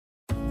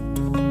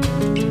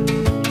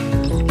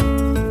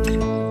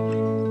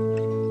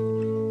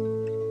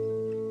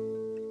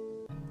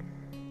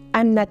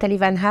I'm Nathalie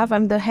Van Hav.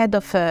 I'm the head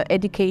of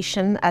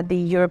education at the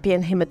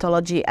European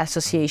Hematology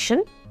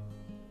Association.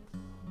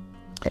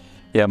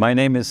 Yeah, my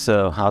name is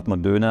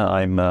Hartmut Böhner.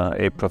 I'm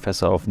a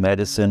professor of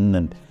medicine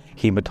and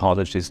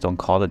hematologist,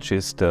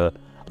 oncologist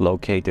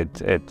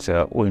located at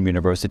Ulm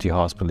University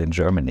Hospital in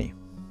Germany.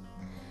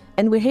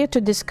 And we're here to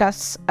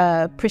discuss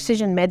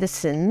precision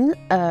medicine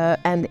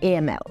and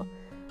AML.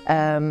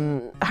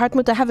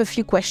 Hartmut, I have a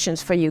few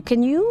questions for you.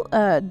 Can you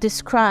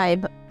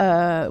describe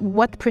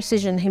what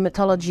precision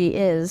hematology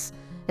is,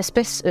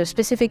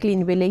 specifically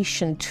in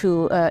relation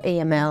to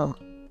AML?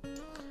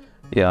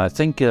 Yeah, I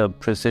think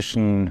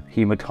precision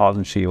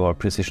hematology or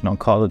precision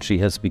oncology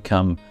has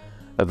become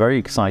a very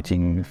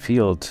exciting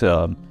field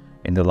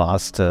in the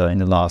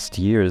last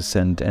years,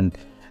 and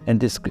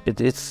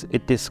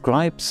it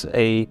describes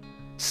a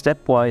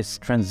stepwise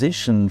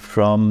transition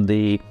from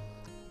the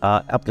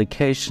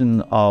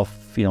application of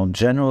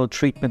general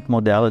treatment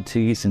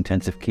modalities,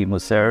 intensive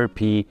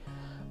chemotherapy,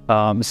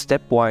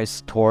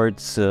 stepwise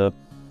towards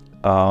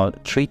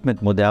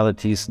treatment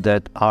modalities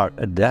that are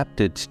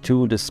adapted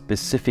to the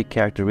specific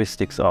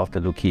characteristics of the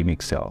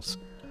leukemic cells.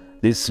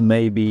 This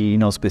may be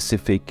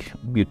specific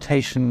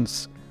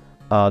mutations.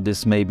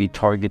 This may be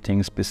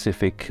targeting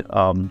specific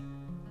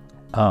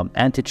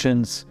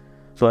antigens.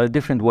 So there are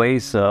different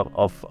ways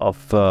of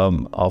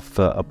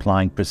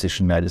applying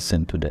precision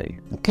medicine today.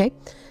 Okay.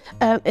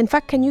 In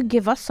fact, can you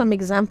give us some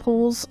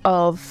examples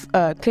of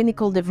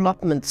clinical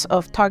developments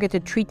of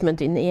targeted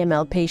treatment in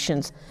AML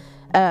patients?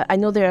 I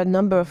know there are a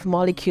number of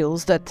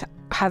molecules that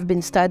have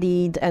been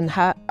studied and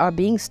are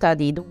being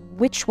studied.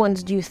 Which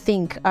ones do you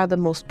think are the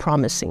most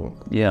promising?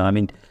 Yeah, I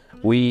mean,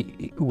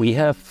 we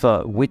have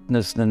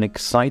witnessed an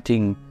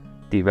exciting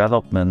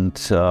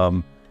development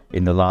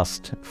in the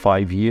last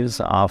 5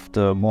 years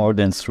after more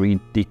than 3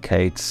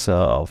 decades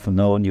of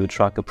no new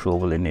drug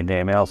approval in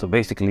AML. So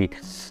basically,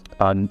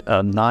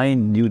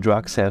 9 new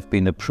drugs have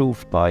been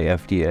approved by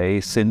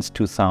FDA since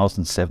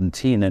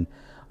 2017, and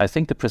I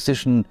think the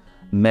precision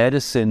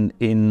medicine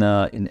in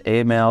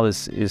AML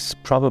is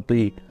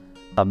probably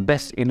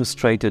best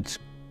illustrated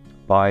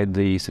by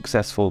the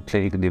successful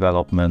clinical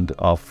development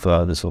of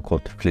the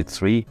so-called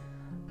FLT3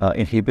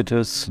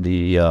 inhibitors,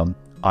 the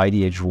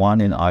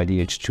IDH1 and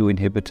IDH2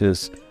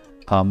 inhibitors,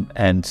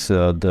 and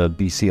the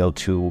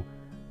BCL2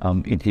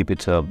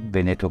 inhibitor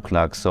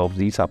venetoclax. So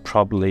these are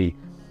probably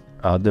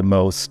the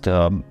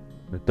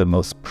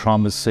most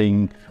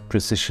promising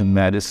precision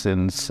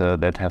medicines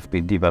that have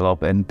been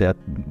developed and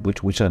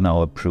which are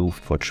now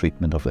approved for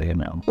treatment of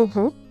AML.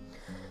 Mm-hmm.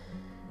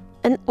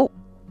 And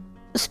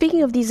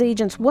speaking of these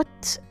agents,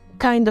 what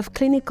kind of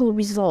clinical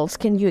results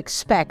can you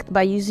expect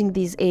by using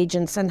these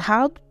agents, and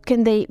how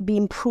can they be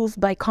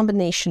improved by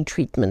combination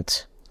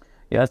treatment?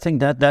 Yeah, I think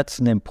that's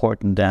an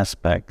important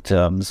aspect.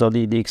 So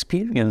the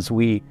experience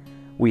we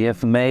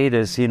have made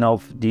is,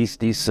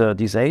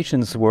 these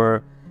agents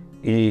were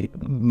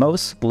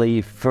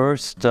mostly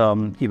first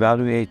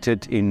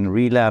evaluated in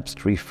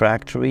relapsed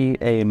refractory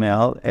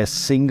AML as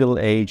single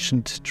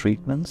agent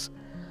treatments,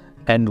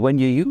 and when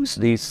you use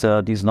these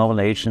novel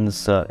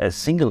agents as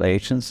single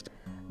agents,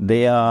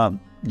 they are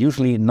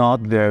usually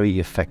not very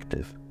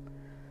effective.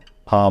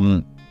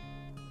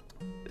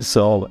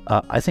 So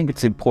I think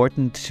it's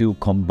important to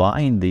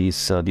combine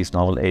these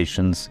novel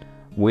agents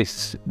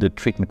with the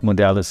treatment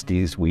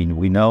modalities we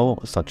know,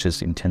 such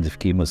as intensive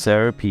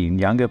chemotherapy in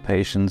younger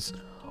patients,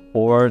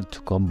 or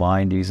to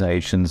combine these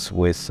agents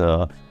with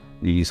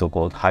the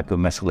so-called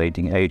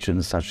hypermethylating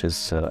agents such as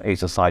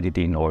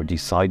azacitidine or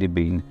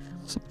decitabine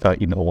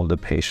in older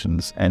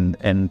patients. And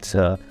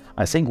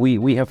I think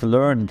we have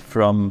learned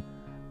from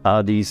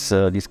these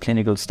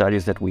clinical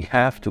studies that we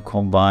have to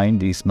combine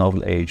these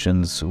novel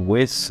agents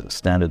with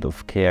standard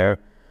of care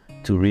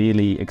to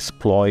really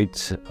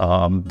exploit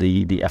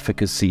the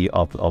efficacy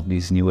of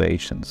these new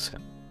agents.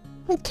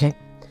 Okay.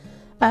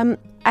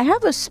 I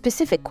have a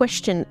specific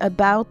question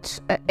about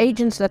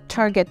agents that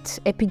target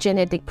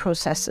epigenetic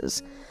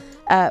processes.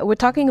 We're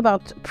talking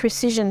about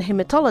precision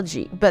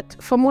hematology, but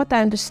from what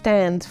I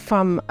understand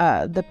from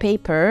the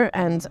paper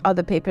and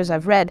other papers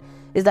I've read,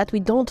 is that we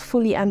don't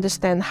fully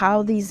understand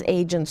how these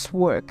agents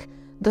work.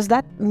 Does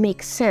that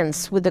make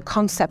sense with the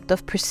concept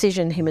of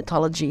precision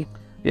hematology?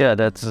 Yeah,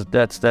 that's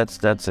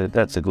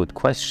a good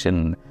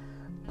question.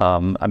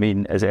 I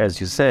mean,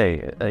 as you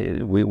say,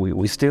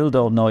 we still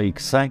don't know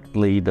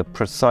exactly the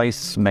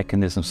precise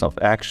mechanisms of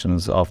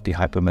actions of the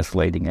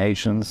hypermethylating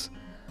agents.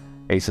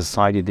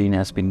 Azacitidine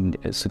has been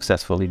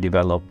successfully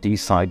developed,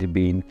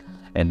 decitabine,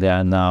 and there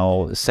are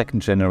now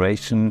second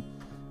generation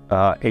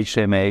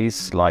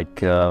HMAs like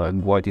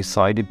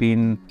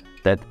decitabine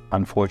that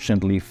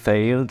unfortunately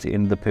failed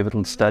in the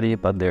pivotal study,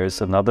 but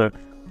there's another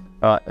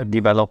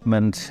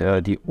development,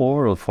 the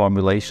oral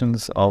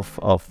formulations of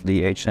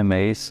the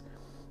HMAs.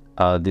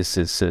 This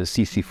is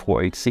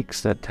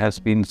CC486 that has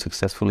been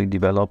successfully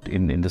developed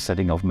in the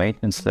setting of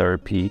maintenance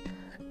therapy,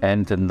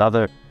 and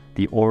another,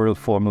 the oral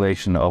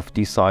formulation of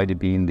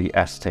decitabine, the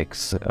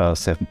Astex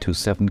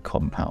 727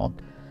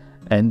 compound.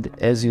 And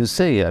as you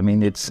say, I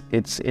mean, it's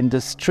in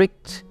the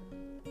strict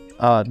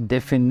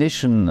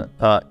definition,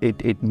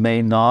 it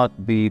may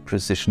not be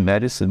precision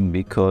medicine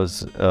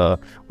because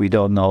we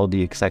don't know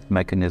the exact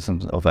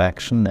mechanisms of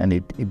action, and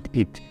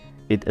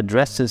it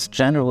addresses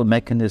general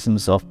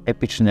mechanisms of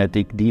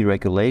epigenetic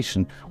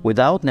deregulation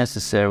without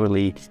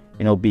necessarily,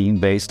 being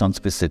based on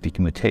specific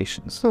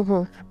mutations.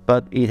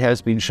 But it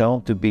has been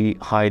shown to be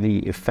highly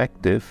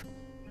effective,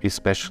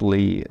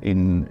 especially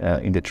in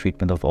the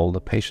treatment of older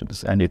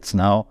patients, and it's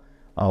now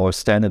our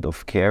standard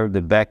of care,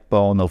 the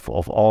backbone of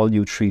all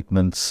new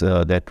treatments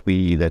that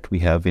we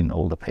have in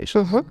older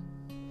patients.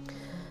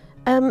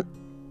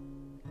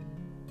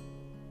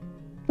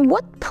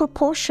 What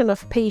proportion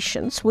of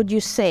patients would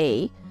you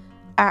say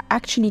are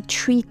actually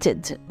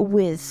treated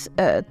with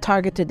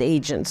targeted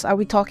agents? Are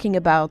we talking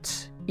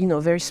about a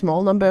very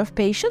small number of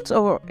patients,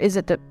 or is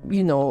it a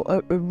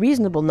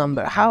reasonable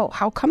number?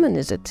 How common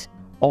is it?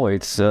 Oh,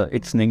 it's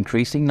an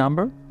increasing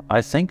number.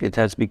 I think it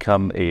has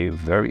become a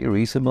very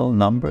reasonable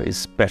number,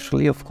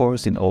 especially, of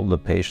course, in older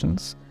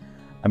patients.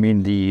 I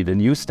mean, the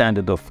new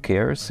standard of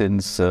care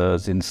since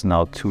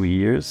now 2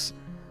 years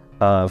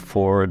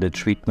for the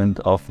treatment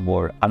of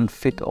more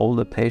unfit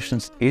older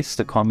patients is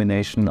the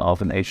combination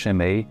of an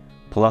HMA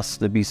plus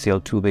the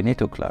BCL2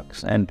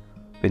 venetoclax. And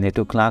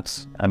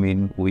venetoclax, I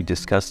mean, we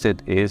discussed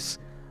it, is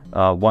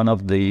one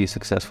of the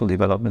successful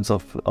developments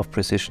of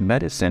precision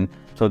medicine.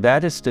 So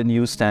that is the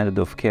new standard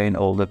of care in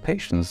older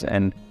patients.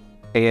 And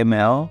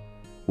AML,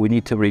 we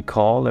need to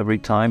recall every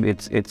time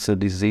it's a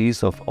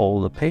disease of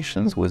older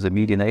patients with a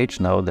median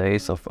age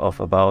nowadays of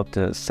about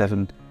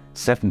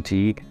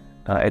 70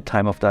 at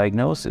time of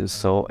diagnosis.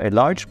 So a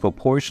large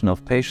proportion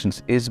of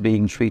patients is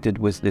being treated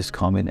with this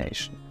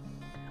combination.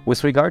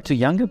 With regard to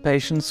younger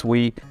patients,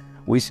 we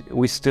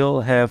still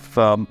have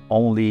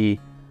only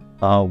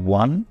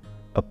one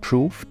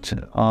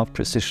approved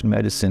precision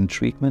medicine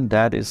treatment.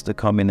 That is the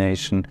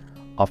combination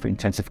of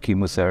intensive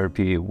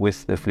chemotherapy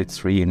with the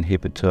FLT3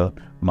 inhibitor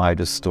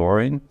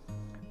midostaurin.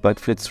 But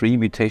FLT3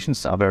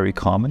 mutations are very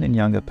common in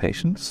younger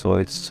patients, so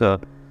it's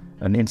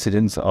an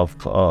incidence of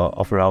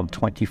around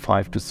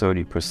 25 to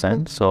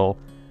 30%. So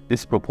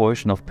this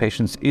proportion of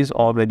patients is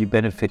already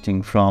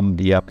benefiting from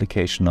the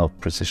application of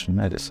precision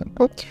medicine.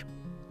 Okay.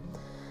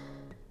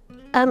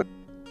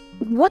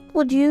 What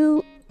would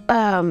you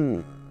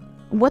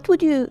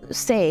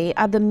say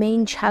are the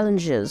main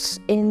challenges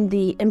in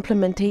the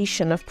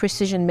implementation of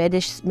precision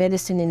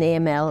medicine in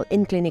AML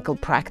in clinical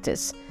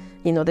practice?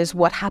 There's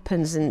what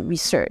happens in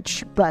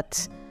research,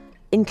 but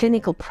in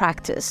clinical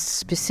practice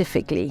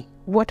specifically,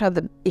 what are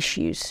the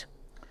issues?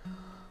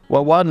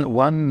 Well,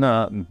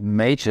 one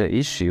major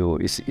issue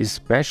is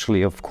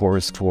especially, of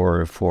course,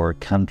 for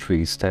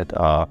countries that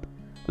are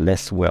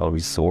less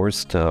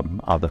well-resourced,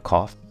 are the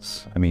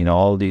costs. I mean,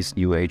 all these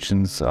new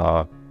agents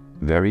are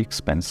very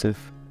expensive.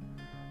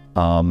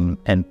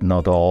 And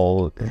not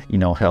all,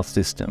 health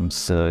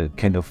systems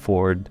can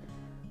afford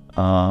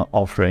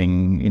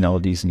offering,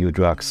 these new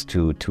drugs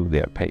to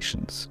their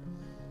patients.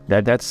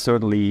 That's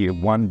certainly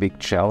one big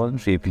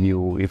challenge if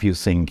you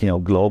think,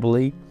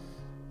 globally.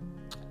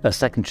 A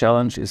second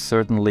challenge is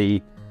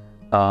certainly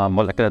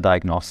molecular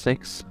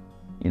diagnostics.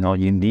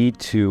 You need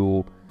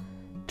to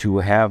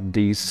have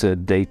these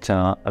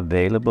data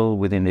available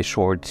within a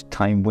short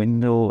time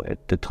window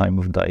at the time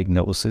of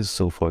diagnosis.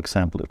 So, for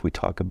example, if we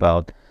talk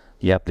about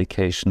the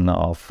application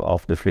of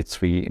the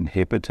FLT3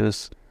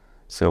 inhibitors,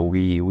 so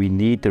we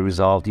need the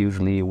result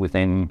usually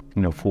within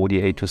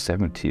 48 to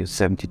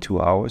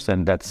 72 hours,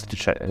 and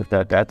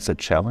that's a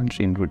challenge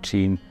in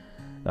routine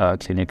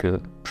clinical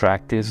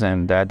practice,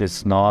 and that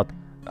is not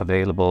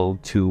available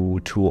to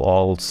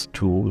all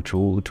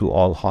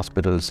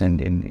hospitals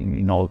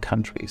in all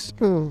countries.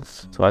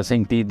 So I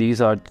think these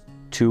are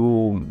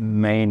two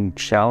main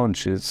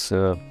challenges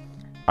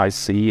I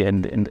see,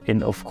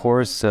 and of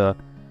course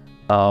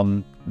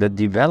the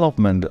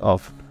development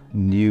of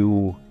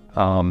new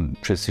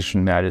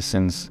precision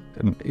medicines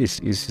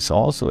is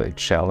also a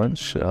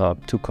challenge.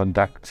 To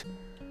conduct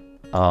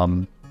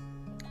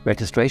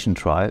registration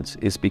trials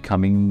is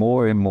becoming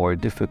more and more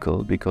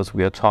difficult because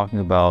we are talking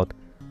about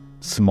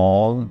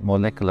small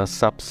molecular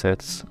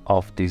subsets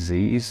of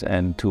disease,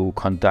 and to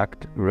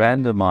conduct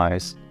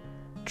randomized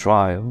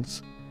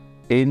trials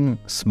in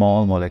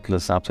small molecular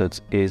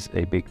subsets is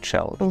a big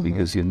challenge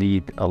because you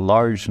need a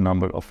large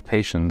number of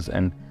patients,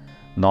 and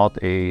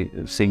not a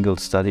single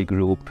study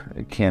group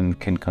can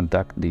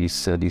conduct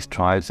these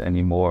trials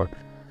anymore.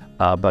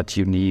 But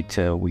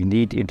we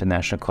need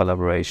international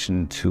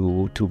collaboration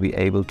to be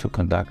able to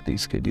conduct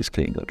these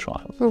clinical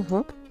trials.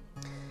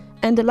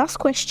 And the last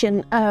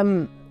question,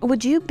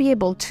 would you be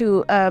able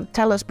to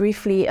tell us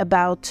briefly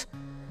about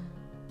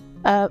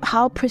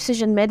how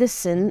precision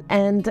medicine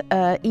and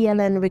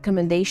ELN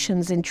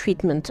recommendations in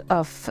treatment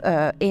of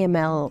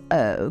AML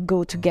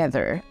go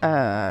together?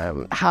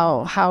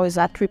 How is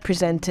that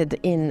represented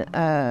in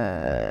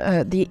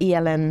the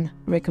ELN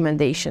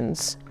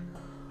recommendations?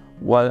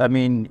 Well, I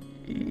mean,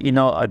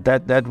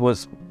 that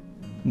was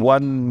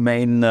one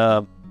main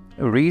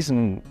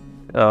reason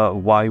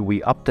why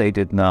we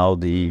updated now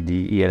the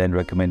ELN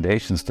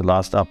recommendations. The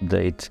last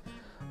update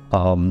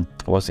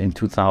was in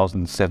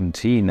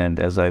 2017, and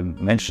as I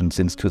mentioned,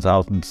 since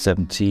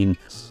 2017,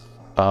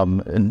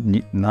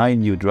 9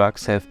 new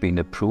drugs have been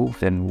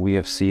approved, and we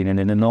have seen an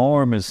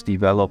enormous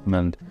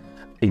development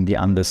in the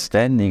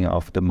understanding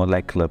of the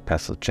molecular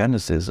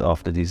pathogenesis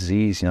of the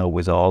disease,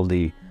 with all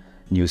the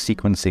new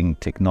sequencing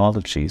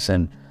technologies,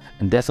 and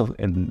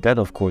that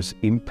of course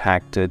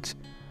impacted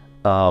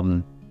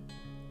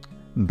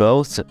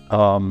both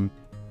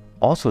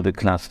also the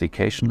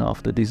classification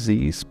of the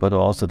disease, but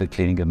also the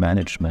clinical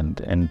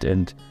management,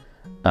 and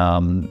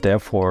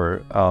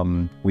therefore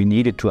we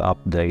needed to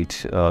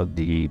update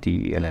the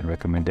ELN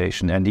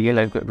recommendation, and the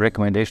ELN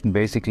recommendation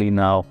basically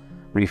now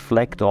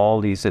reflect all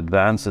these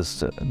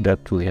advances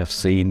that we have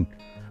seen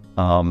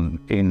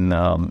in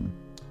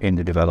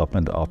the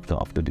development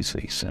of the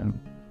disease.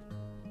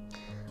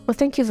 Well,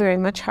 thank you very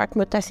much,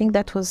 Hartmut. I think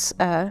that was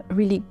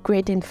really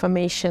great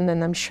information,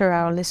 and I'm sure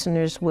our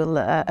listeners will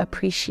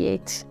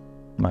appreciate.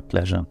 My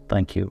pleasure.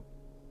 Thank you.